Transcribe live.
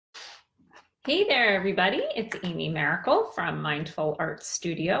Hey there, everybody. It's Amy Maricle from Mindful Art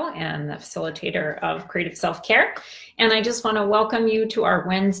Studio and the facilitator of Creative Self-Care. And I just want to welcome you to our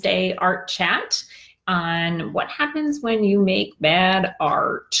Wednesday art chat on what happens when you make bad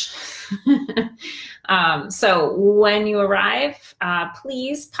art. So when you arrive,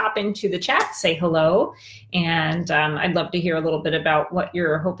 please pop into the chat, say hello, and I'd love to hear a little bit about what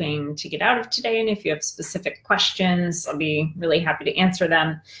you're hoping to get out of today. And if you have specific questions, I'll be really happy to answer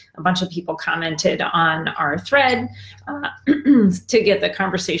them. A bunch of people commented on our thread to get the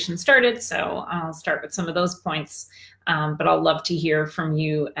conversation started, so I'll start with some of those points, but I'll love to hear from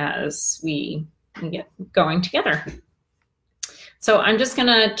you as we get going together. So I'm just going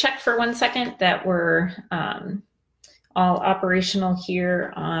to check for 1 second that we're all operational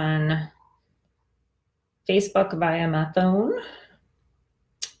here on Facebook via my phone.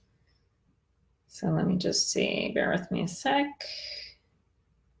 So let me just see, bear with me a sec.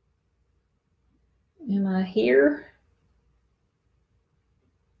 Am I here?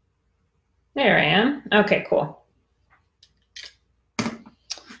 There I am. Okay, cool.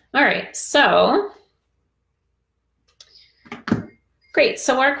 All right, so great.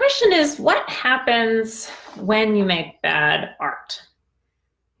 So our question is, what happens when you make bad art?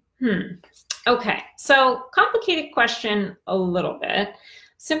 Okay, so complicated question a little bit,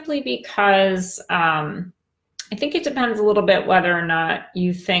 simply because I think it depends a little bit whether or not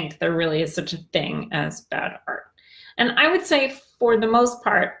you think there really is such a thing as bad art. And I would say for the most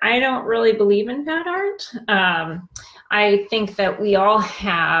part, I don't really believe in bad art. I think that we all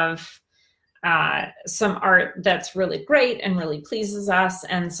have some art that's really great and really pleases us,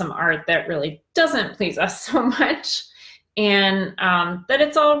 and some art that really doesn't please us so much, and that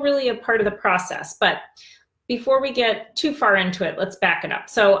it's all really a part of the process. But before we get too far into it, let's back it up.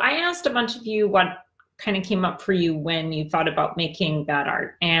 So I asked a bunch of you what kind of came up for you when you thought about making bad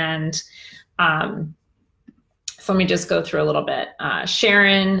art, and so let me just go through a little bit.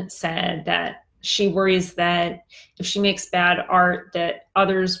 Sharon said that she worries that if she makes bad art that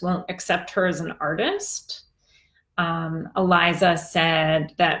others won't accept her as an artist. Eliza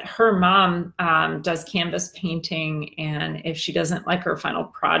said that her mom does canvas painting, and if she doesn't like her final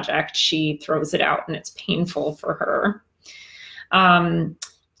project, she throws it out and it's painful for her.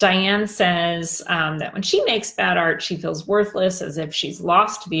 Diane says that when she makes bad art, she feels worthless, as if she's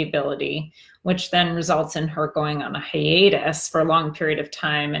lost the ability, which then results in her going on a hiatus for a long period of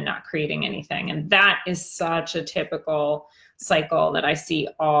time and not creating anything. And that is such a typical cycle that I see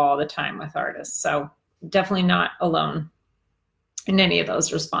all the time with artists. So definitely not alone in any of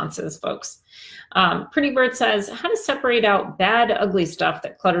those responses, folks. Pretty Bird says, how to separate out bad, ugly stuff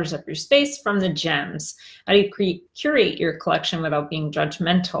that clutters up your space from the gems? How do you curate your collection without being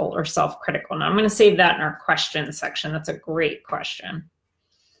judgmental or self-critical? Now, I'm going to save that in our question section. That's a great question.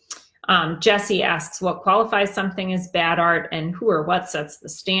 Jesse asks, what qualifies something as bad art, and who or what sets the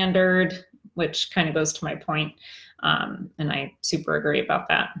standard, which kind of goes to my point, and I super agree about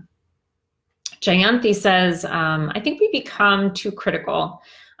that. Jayanthi says, I think we become too critical.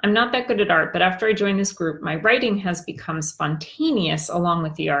 I'm not that good at art, but after I joined this group, my writing has become spontaneous along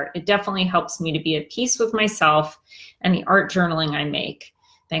with the art. It definitely helps me to be at peace with myself and the art journaling I make.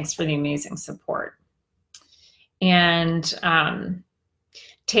 Thanks for the amazing support. And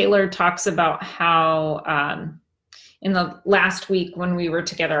Taylor talks about how in the last week when we were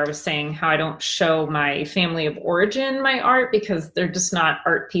together, I was saying how I don't show my family of origin my art because they're just not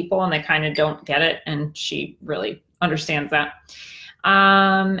art people and they kind of don't get it. And she really understands that.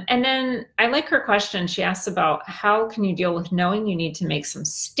 And then I like her question. She asks about how can you deal with knowing you need to make some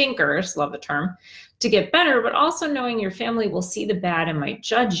stinkers, love the term, to get better, but also knowing your family will see the bad and might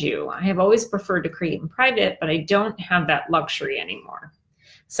judge you. I have always preferred to create in private, but I don't have that luxury anymore.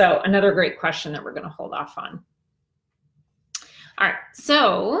 So another great question that we're going to hold off on. All right,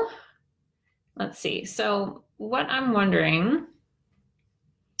 so let's see. So what I'm wondering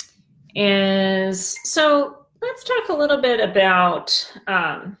is, so let's talk a little bit about,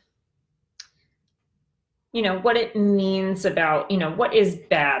 what it means about, what is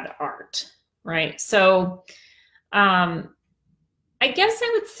bad art, right? So I guess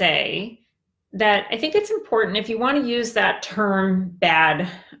I would say that I think it's important if you want to use that term bad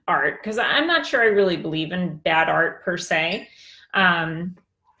art, because I'm not sure I really believe in bad art per se. Hey,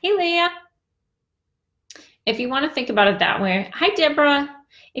 Leah. If you want to think about it that way, hi, Deborah.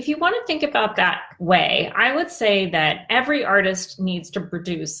 If you want to think about that way, I would say that every artist needs to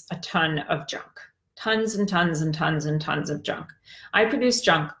produce a ton of junk, tons and tons and tons and tons of junk. I produce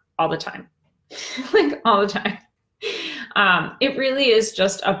junk all the time, like all the time. It really is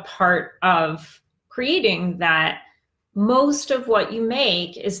just a part of creating that most of what you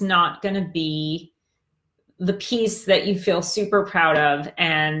make is not going to be the piece that you feel super proud of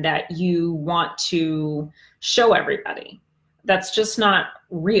and that you want to show everybody. That's just not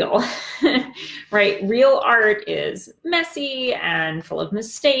real, right? Real art is messy and full of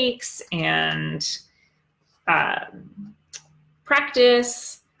mistakes and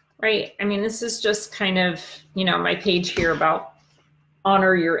practice, right? I mean, this is just kind of, you know, my page here about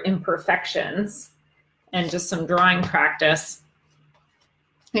honor your imperfections and just some drawing practice.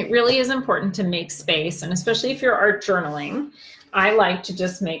 It really is important to make space, and especially if you're art journaling, I like to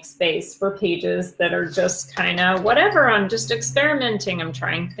just make space for pages that are just kind of whatever. I'm just experimenting. I'm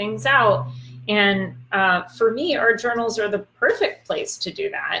trying things out. And for me, art journals are the perfect place to do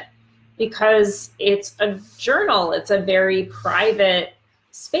that because it's a journal. It's a very private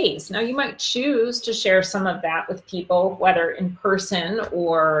space. Now, you might choose to share some of that with people, whether in person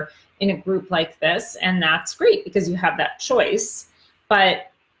or in a group like this, and that's great because you have that choice. But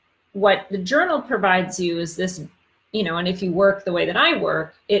what the journal provides you is this, you know, and if you work the way that I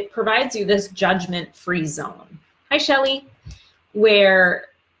work, it provides you this judgment-free zone. Hi, Shelley, where,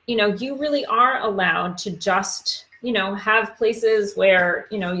 you know, you really are allowed to just, you know, have places where,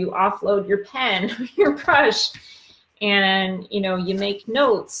 you know, you offload your pen or your brush and, you know, you make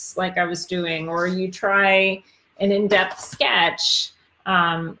notes like I was doing, or you try an in-depth sketch,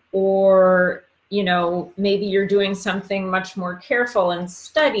 or, you know, maybe you're doing something much more careful and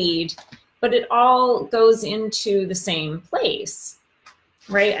studied, but it all goes into the same place,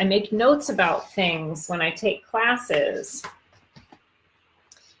 right? I make notes about things when I take classes.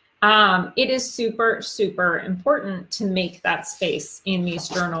 It is super, super important to make that space in these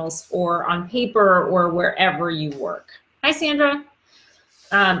journals or on paper or wherever you work. Hi, Sandra.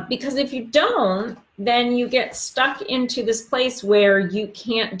 Because if you don't, then you get stuck into this place where you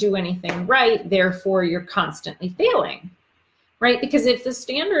can't do anything right, therefore you're constantly failing, right? Because if the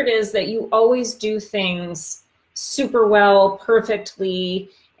standard is that you always do things super well,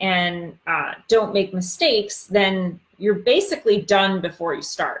 perfectly, and don't make mistakes, then you're basically done before you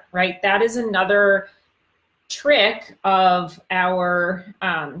start, right? That is another trick of our,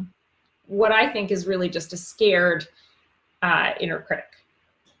 what I think is really just a scared inner critic.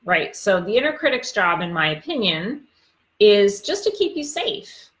 Right, so the inner critic's job, in my opinion, is just to keep you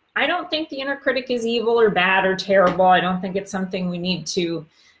safe. I don't think the inner critic is evil or bad or terrible. I don't think it's something we need to,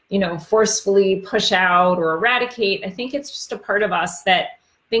 you know, forcefully push out or eradicate. I think it's just a part of us that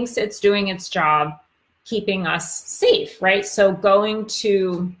thinks it's doing its job, keeping us safe, right? So going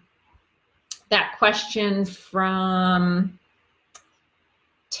to that question from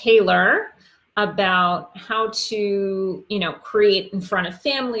Taylor about how to, you know, create in front of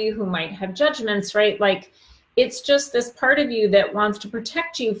family who might have judgments, right? Like, it's just this part of you that wants to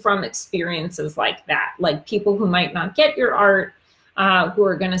protect you from experiences like that, like people who might not get your art, who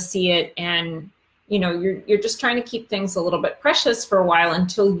are going to see it, and, you know, you're just trying to keep things a little bit precious for a while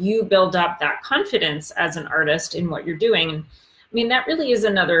until you build up that confidence as an artist in what you're doing. And I mean, that really is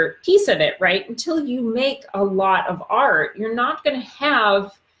another piece of it, right? Until you make a lot of art, you're not going to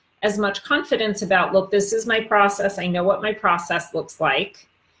have as much confidence about, look, this is my process. I know what my process looks like,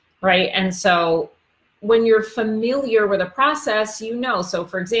 right? And so when you're familiar with a process, you know, so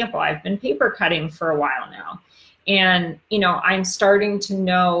for example, I've been paper cutting for a while now, and, you know, I'm starting to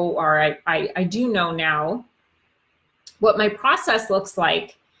know, or I do know now what my process looks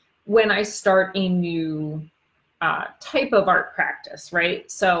like when I start a new type of art practice, right?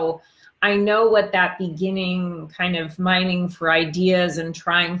 So I know what that beginning kind of mining for ideas and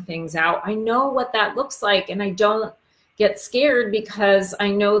trying things out, I know what that looks like, and I don't get scared because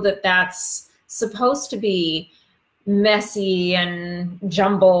I know that that's supposed to be messy and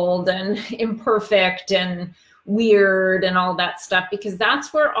jumbled and imperfect and weird and all that stuff, because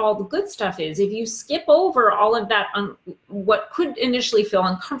that's where all the good stuff is. If you skip over all of that, what could initially feel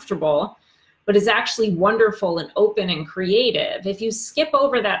uncomfortable, but is actually wonderful and open and creative, if you skip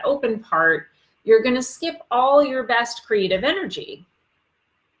over that open part, you're going to skip all your best creative energy.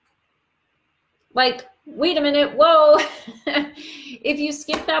 Like, wait a minute, whoa. If you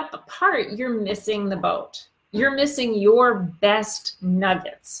skip that part, you're missing the boat. You're missing your best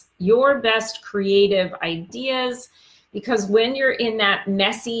nuggets, your best creative ideas, because when you're in that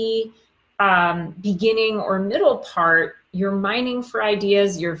messy beginning or middle part, you're mining for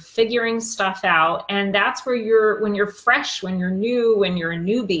ideas, you're figuring stuff out, and that's where when you're fresh, when you're new, when you're a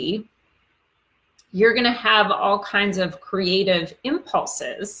newbie, you're gonna have all kinds of creative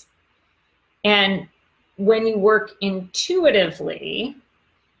impulses. And when you work intuitively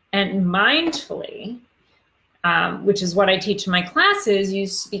and mindfully, which is what I teach in my classes, you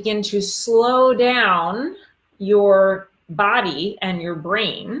begin to slow down your body and your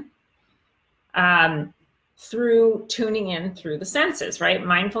brain through tuning in through the senses, right?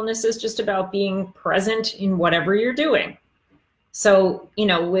 Mindfulness is just about being present in whatever you're doing. So, you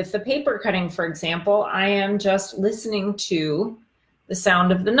know, with the paper cutting, for example, I am just listening to the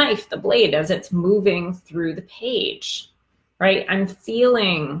sound of the knife, the blade, as it's moving through the page, right? I'm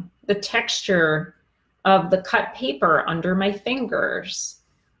feeling the texture of the cut paper under my fingers.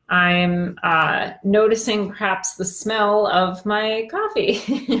 I'm noticing perhaps the smell of my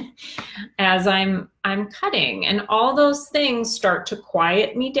coffee as I'm cutting, and all those things start to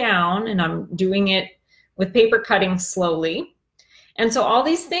quiet me down, and I'm doing it with paper cutting slowly. And so all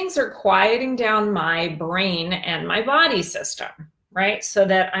these things are quieting down my brain and my body system, right? So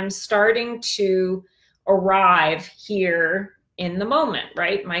that I'm starting to arrive here in the moment,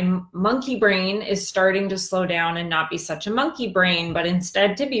 right? My monkey brain is starting to slow down and not be such a monkey brain, but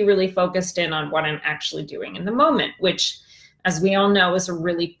instead to be really focused in on what I'm actually doing in the moment, which, as we all know, is a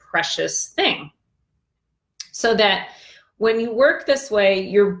really precious thing. So that when you work this way,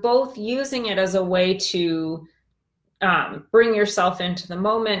 you're both using it as a way to bring yourself into the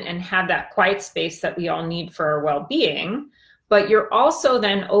moment and have that quiet space that we all need for our well-being. But you're also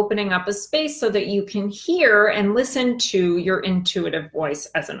then opening up a space so that you can hear and listen to your intuitive voice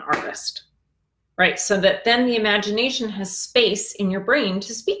as an artist, right? So that then the imagination has space in your brain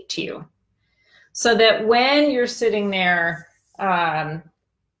to speak to you. So that when you're sitting there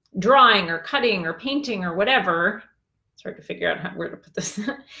drawing or cutting or painting or whatever, it's hard to figure out where to put this.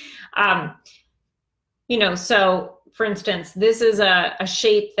 You know, so for instance, this is a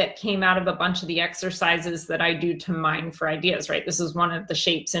shape that came out of a bunch of the exercises that I do to mine for ideas, right? This is one of the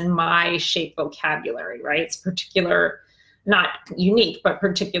shapes in my shape vocabulary, right? It's particular, not unique, but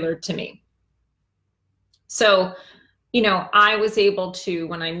particular to me. So, you know, I was able to,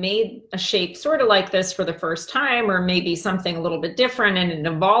 when I made a shape sort of like this for the first time, or maybe something a little bit different and it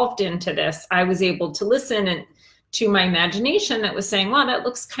evolved into this, I was able to listen to my imagination that was saying, well, that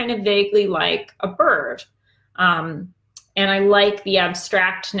looks kind of vaguely like a bird. And I like the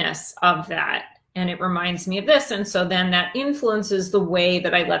abstractness of that. And it reminds me of this. And so then that influences the way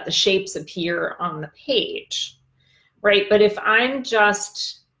that I let the shapes appear on the page, right? But if I'm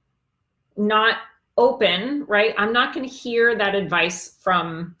just not open, right, I'm not going to hear that advice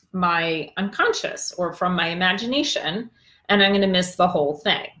from my unconscious or from my imagination, and I'm going to miss the whole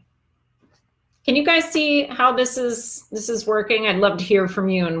thing. Can you guys see how this is working? I'd love to hear from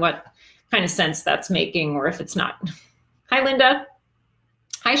you and what kind of sense that's making, or if it's not. Hi, Linda.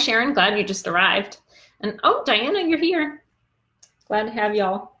 Hi, Sharon. Glad you just arrived. And oh, Diana, you're here. Glad to have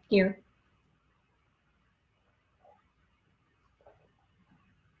y'all here.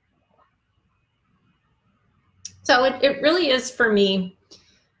 So it really is for me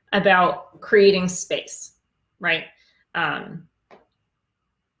about creating space, right?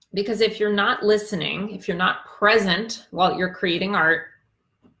 Because if you're not listening, if you're not present while you're creating art,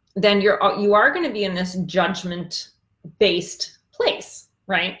 then you are going to be in this judgment-based place,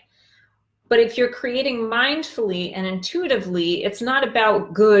 right? But if you're creating mindfully and intuitively, it's not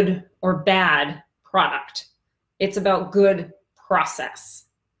about good or bad product. It's about good process,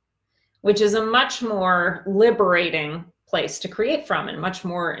 which is a much more liberating place to create from and much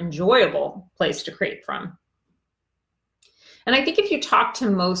more enjoyable place to create from. And I think if you talk to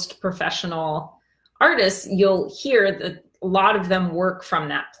most professional artists, you'll hear that a lot of them work from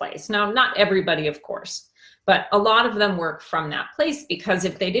that place. Now, not everybody, of course, but a lot of them work from that place, because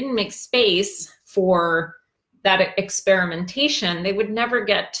if they didn't make space for that experimentation, they would never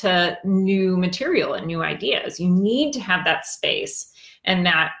get to new material and new ideas. You need to have that space and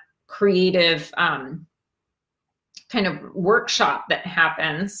that creative kind of workshop that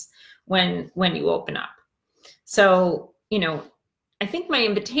happens when you open up. So, you know, I think my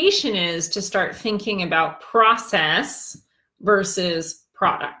invitation is to start thinking about process versus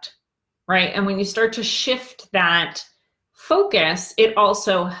product, right? And when you start to shift that focus, it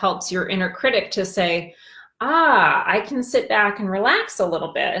also helps your inner critic to say, I can sit back and relax a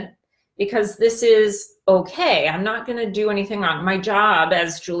little bit because this is okay. I'm not going to do anything wrong. My job,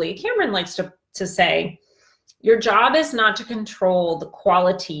 as Julia Cameron likes to say, your job is not to control the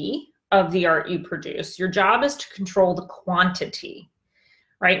quality of the art you produce. Your job is to control the quantity,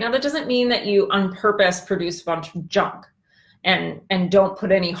 right? Now, that doesn't mean that you on purpose produce a bunch of junk and don't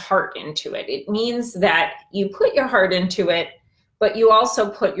put any heart into it. It means that you put your heart into it, but you also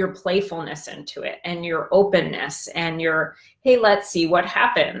put your playfulness into it and your openness and your, hey, let's see what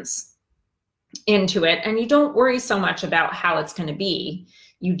happens into it. And you don't worry so much about how it's going to be.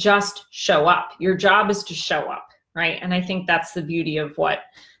 You just show up. Your job is to show up, right? And I think that's the beauty of what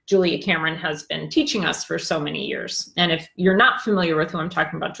Julia Cameron has been teaching us for so many years. And if you're not familiar with who I'm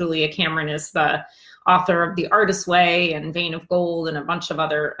talking about, Julia Cameron is the author of The Artist's Way and Vein of Gold and a bunch of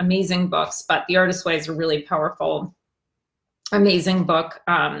other amazing books. But The Artist's Way is a really powerful, amazing book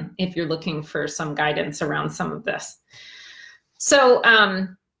if you're looking for some guidance around some of this. So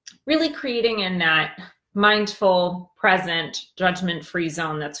really creating in that mindful, present, judgment-free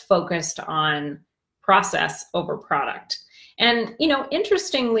zone that's focused on process over product. And, you know,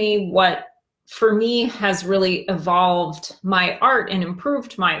 interestingly, what for me has really evolved my art and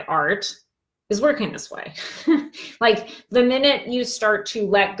improved my art is working this way. Like the minute you start to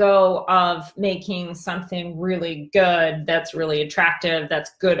let go of making something really good, that's really attractive,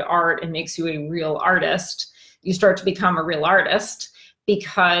 that's good art and makes you a real artist, you start to become a real artist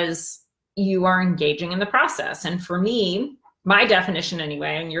because you are engaging in the process. And for me, my definition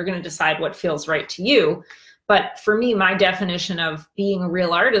anyway, and you're going to decide what feels right to you, but for me, my definition of being a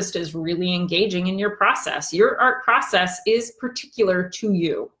real artist is really engaging in your process. Your art process is particular to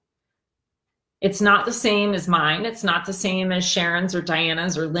you. It's not the same as mine. It's not the same as Sharon's or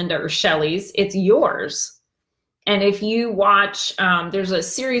Diana's or Linda or Shelley's. It's yours. And if you watch, there's a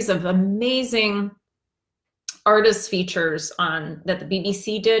series of amazing artist features that the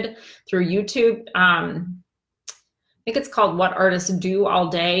BBC did through YouTube. I think it's called What Artists Do All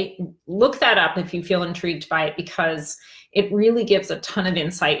Day. Look that up if you feel intrigued by it, because it really gives a ton of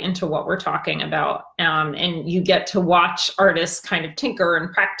insight into what we're talking about. And you get to watch artists kind of tinker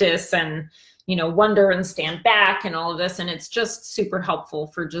and practice and, you know, wonder and stand back and all of this. And it's just super helpful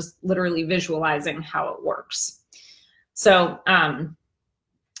for just literally visualizing how it works. So I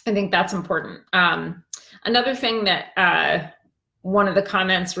think that's important. Another thing that one of the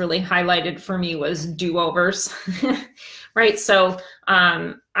comments really highlighted for me was do-overs, right? So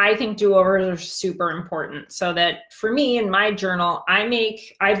I think do-overs are super important. So that for me in my journal, I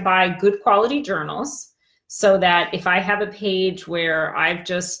buy good quality journals so that if I have a page where I've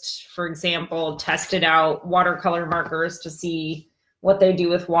just, for example, tested out watercolor markers to see what they do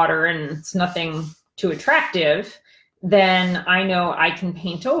with water and it's nothing too attractive, then I know I can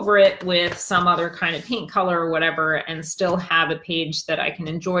paint over it with some other kind of paint color or whatever and still have a page that I can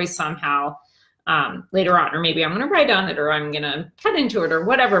enjoy somehow later on. Or maybe I'm going to write on it or I'm going to cut into it or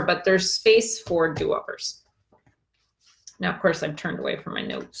whatever, but there's space for do-overs. Now, of course, I've turned away from my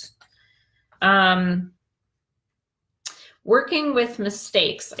notes. Working with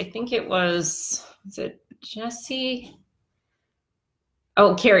mistakes. I think it was it Jessie?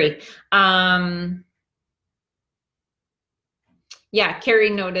 Oh, Carrie. Yeah, Carrie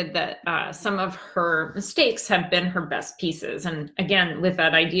noted that some of her mistakes have been her best pieces. And again, with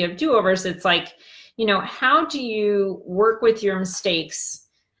that idea of do-overs, it's like, you know, how do you work with your mistakes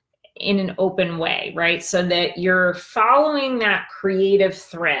in an open way, right? So that you're following that creative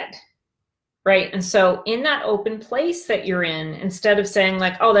thread, right? And so in that open place that you're in, instead of saying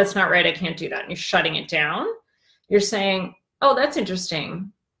like, oh, that's not right, I can't do that, and you're shutting it down, you're saying, oh, that's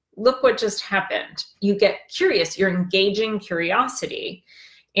interesting. Look what just happened. You get curious, you're engaging curiosity.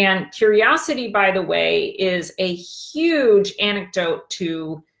 And curiosity, by the way, is a huge antidote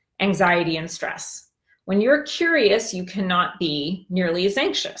to anxiety and stress. When you're curious, you cannot be nearly as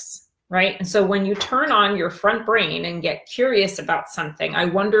anxious, right? And so when you turn on your front brain and get curious about something, I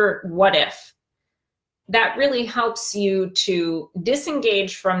wonder what if, that really helps you to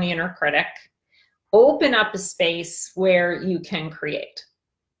disengage from the inner critic, open up a space where you can create.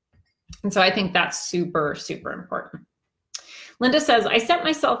 And so I think that's super, super important. Linda says, I set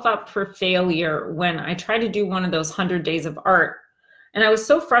myself up for failure when I tried to do one of those 100 days of art. And I was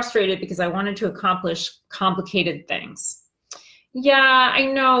so frustrated because I wanted to accomplish complicated things. Yeah, I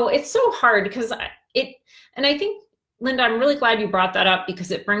know. It's so hard because and I think, Linda, I'm really glad you brought that up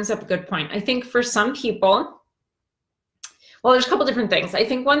because it brings up a good point. I think for some people, well, there's a couple different things. I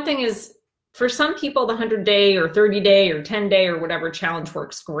think one thing is, for some people, the 100-day or 30-day or 10-day or whatever challenge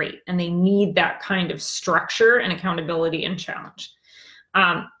works great, and they need that kind of structure and accountability and challenge.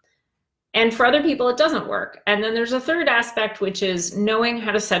 And for other people, it doesn't work. And then there's a third aspect, which is knowing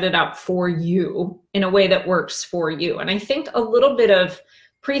how to set it up for you in a way that works for you. And I think a little bit of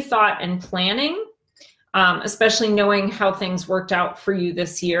pre-thought and planning, especially knowing how things worked out for you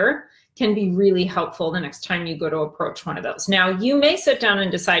this year, can be really helpful the next time you go to approach one of those. Now, you may sit down and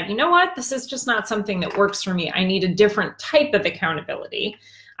decide, you know what, this is just not something that works for me. I need a different type of accountability.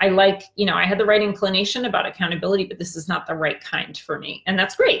 I like, you know, I had the right inclination about accountability, but this is not the right kind for me. And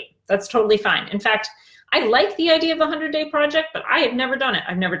that's great. That's totally fine. In fact, I like the idea of a 100-day project, but I have never done it.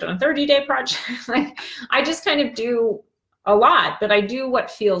 I've never done a 30-day project. Like, I just kind of do a lot, but I do what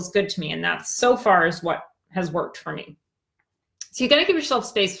feels good to me. And that so far is what has worked for me. So you got to give yourself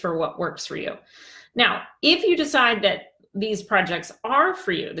space for what works for you. Now, if you decide that these projects are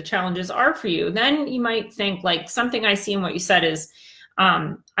for you, the challenges are for you, then you might think, like, something I see in what you said is,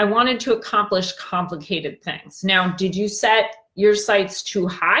 I wanted to accomplish complicated things. Now, did you set your sights too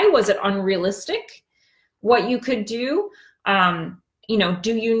high? Was it unrealistic what you could do? You know,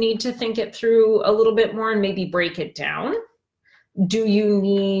 do you need to think it through a little bit more and maybe break it down? Do you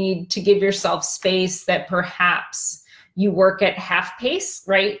need to give yourself space that perhaps you work at half pace,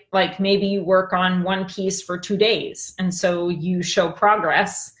 right? Like maybe you work on one piece for 2 days, and so you show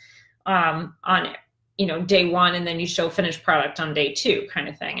progress on it, you know, day 1, and then you show finished product on day 2, kind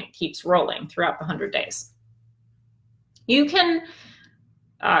of thing. It keeps rolling throughout the 100 days. You can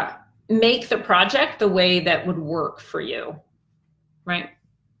make the project the way that would work for you, right?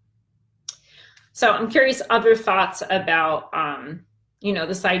 So I'm curious, other thoughts about, you know,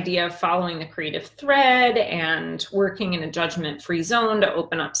 this idea of following the creative thread and working in a judgment-free zone to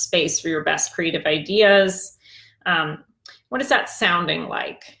open up space for your best creative ideas. What is that sounding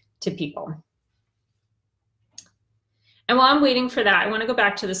like to people? And while I'm waiting for that, I want to go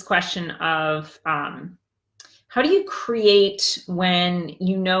back to this question of how do you create when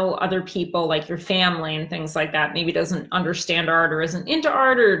you know other people, like your family and things like that, maybe doesn't understand art or isn't into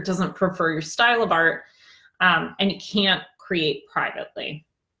art or doesn't prefer your style of art, and you can't create privately?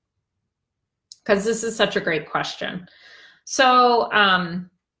 Because this is such a great question. So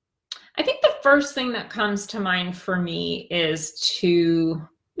I think the first thing that comes to mind for me is to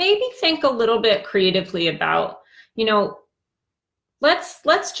maybe think a little bit creatively about, you know,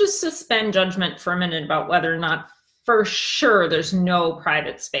 let's just suspend judgment for a minute about whether or not for sure there's no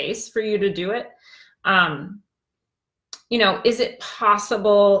private space for you to do it. You know, is it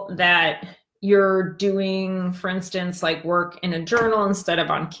possible that you're doing, for instance, like work in a journal instead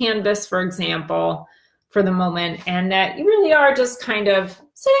of on canvas, for example, for the moment, and that you really are just kind of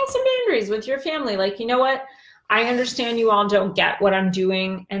setting some boundaries with your family? Like, you know what? I understand you all don't get what I'm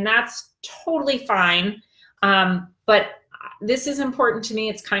doing, and that's totally fine. But this is important to me.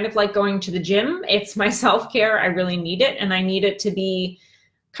 It's kind of like going to the gym. It's my self-care. I really need it. And I need it to be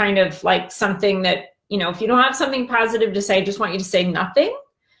kind of like something that, you know, if you don't have something positive to say, I just want you to say nothing.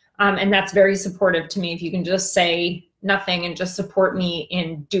 And that's very supportive to me if you can just say nothing and just support me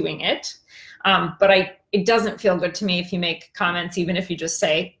in doing it. But it doesn't feel good to me if you make comments, even if you just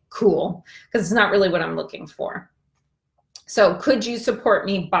say cool, because it's not really what I'm looking for. So could you support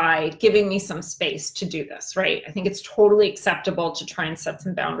me by giving me some space to do this, right? I think it's totally acceptable to try and set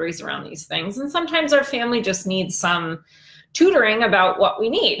some boundaries around these things. And sometimes our family just needs some tutoring about what we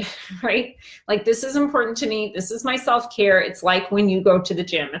need, right? Like, this is important to me. This is my self-care. It's like when you go to the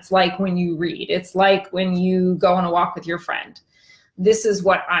gym. It's like when you read. It's like when you go on a walk with your friend. This is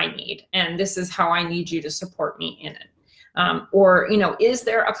what I need, and this is how I need you to support me in it. Or, you know, is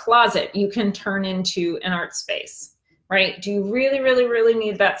there a closet you can turn into an art space? Right? Do you really, really, really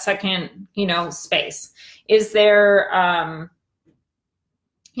need that second, you know, space? Is there,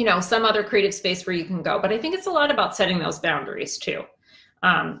 you know, some other creative space where you can go? But I think it's a lot about setting those boundaries too,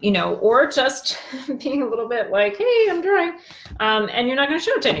 you know, or just being a little bit like, hey, I'm drawing, and you're not going to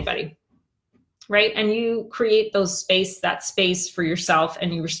show it to anybody, right? And you create that space for yourself,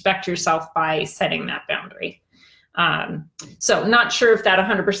 and you respect yourself by setting that boundary. So not sure if that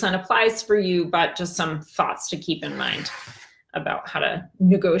 100% applies for you, but just some thoughts to keep in mind about how to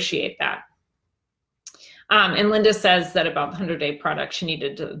negotiate that. And Linda says that about the 100-day product she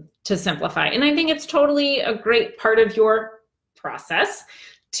needed to simplify. And I think it's totally a great part of your process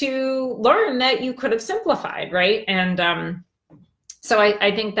to learn that you could have simplified, right? And so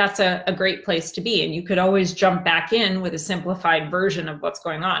I think that's a great place to be. And you could always jump back in with a simplified version of what's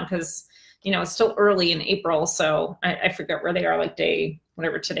going on, because you know, it's still early in April, so I forget where they are, like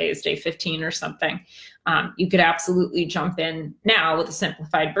whatever today is, day 15 or something. You could absolutely jump in now with a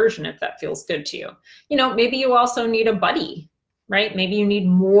simplified version if that feels good to you. You know, maybe you also need a buddy, right? Maybe you need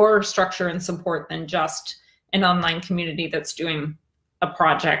more structure and support than just an online community that's doing a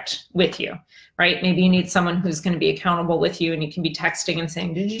project with you, right? Maybe you need someone who's going to be accountable with you, and you can be texting and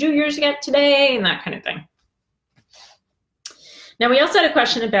saying, did you do yours yet today? And that kind of thing. Now, we also had a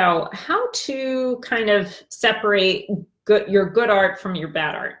question about how to kind of separate your good art from your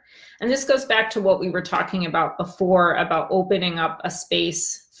bad art. And this goes back to what we were talking about before, about opening up a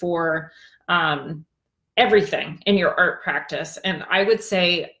space for everything in your art practice. And I would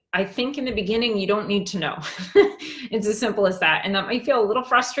say, I think in the beginning, you don't need to know. It's as simple as that. And that might feel a little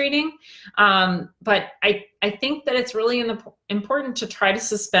frustrating, but I think that it's really important to try to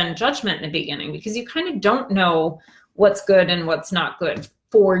suspend judgment in the beginning, because you kind of don't know what's good and what's not good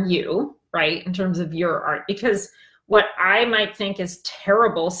for you, right, in terms of your art. Because what I might think is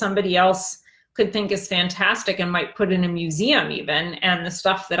terrible, somebody else could think is fantastic and might put in a museum even. And the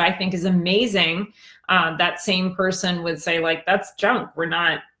stuff that I think is amazing, that same person would say, like, that's junk. We're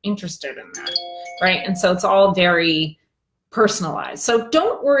not interested in that, right? And so it's all very personalized. So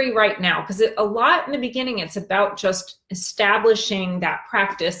don't worry right now, because a lot in the beginning, it's about just establishing that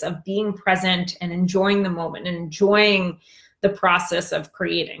practice of being present and enjoying the moment and enjoying the process of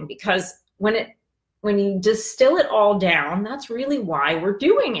creating. Because when you distill it all down, that's really why we're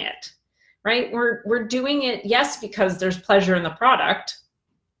doing it, right? We're doing it, yes, because there's pleasure in the product,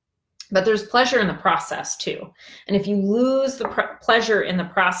 but there's pleasure in the process too. And if you lose the pleasure in the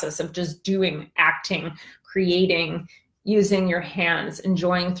process of just doing, acting, creating, using your hands,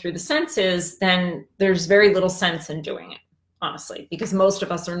 enjoying through the senses, then there's very little sense in doing it, honestly, because most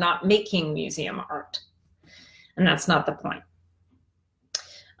of us are not making museum art. And that's not the point.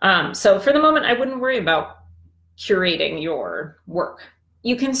 So for the moment, I wouldn't worry about curating your work.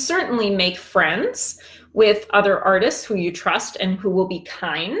 You can certainly make friends with other artists who you trust and who will be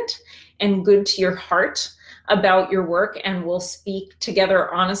kind and good to your heart about your work and will speak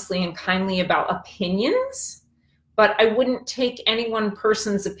together honestly and kindly about opinions. But I wouldn't take any one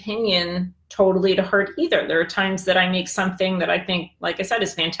person's opinion totally to heart either. There are times that I make something that I think, like I said,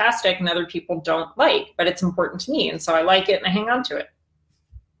 is fantastic and other people don't like, but it's important to me. And so I like it and I hang on to it.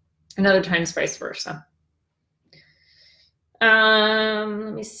 And other times vice versa. Let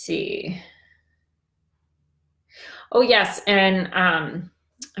me see. Oh, yes. And I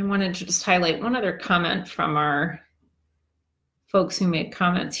wanted to just highlight one other comment from our folks who made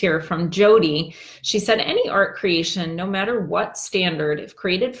comments here, from Jody. She said, any art creation, no matter what standard, if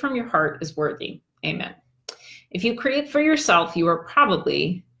created from your heart, is worthy. Amen. If you create for yourself, you are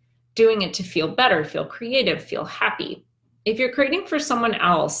probably doing it to feel better, feel creative, feel happy. If you're creating for someone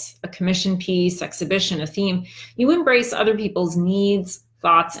else, a commission piece, exhibition, a theme, you embrace other people's needs,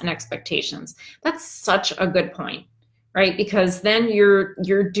 thoughts, and expectations. That's such a good point, right? Because then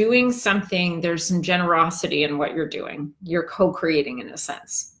you're doing something, there's some generosity in what you're doing. You're co-creating in a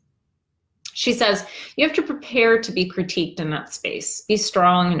sense. She says, you have to prepare to be critiqued in that space. Be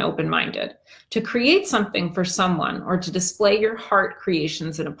strong and open-minded. To create something for someone or to display your heart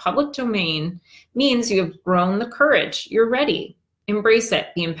creations in a public domain means you have grown the courage. You're ready. Embrace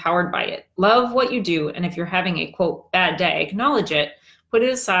it. Be empowered by it. Love what you do. And if you're having a, quote, bad day, acknowledge it, put it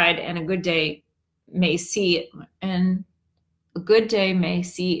aside, and a good day may see it, and a good day may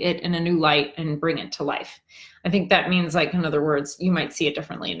see it in a new light and bring it to life. I think that means, like, in other words, you might see it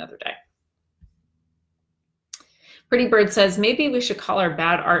differently another day. Pretty Bird says, maybe we should call our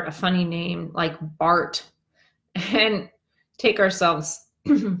bad art a funny name like Bart and take ourselves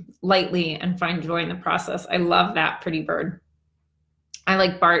lightly and find joy in the process. I love that, Pretty Bird. I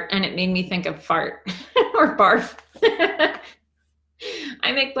like Bart, and it made me think of fart or barf.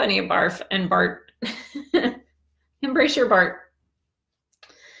 I make plenty of barf and Bart. Embrace your Bart.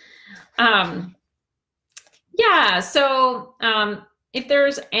 Yeah, so if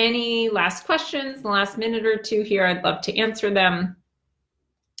there's any last questions in the last minute or two here, I'd love to answer them.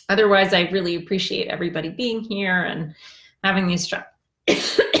 Otherwise, I really appreciate everybody being here and having these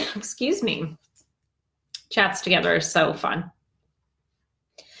excuse me, chats together is so fun.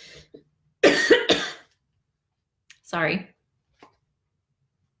 Sorry.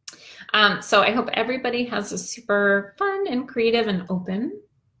 So I hope everybody has a super fun and creative and open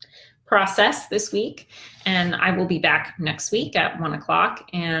process this week, and I will be back next week at 1 o'clock.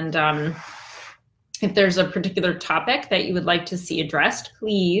 And if there's a particular topic that you would like to see addressed,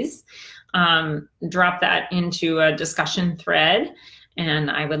 please drop that into a discussion thread, and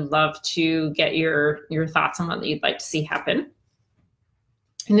I would love to get your thoughts on what you'd like to see happen.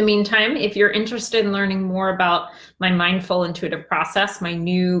 In the meantime, if you're interested in learning more about my mindful intuitive process, my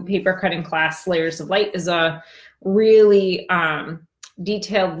new paper cutting class, Layers of Light, is a really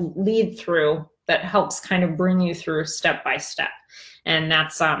detailed lead through that helps kind of bring you through step by step. And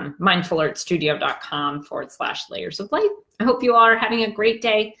that's mindfulartstudio.com/layers of light. I hope you all are having a great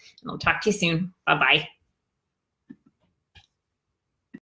day, and I'll talk to you soon. Bye-bye.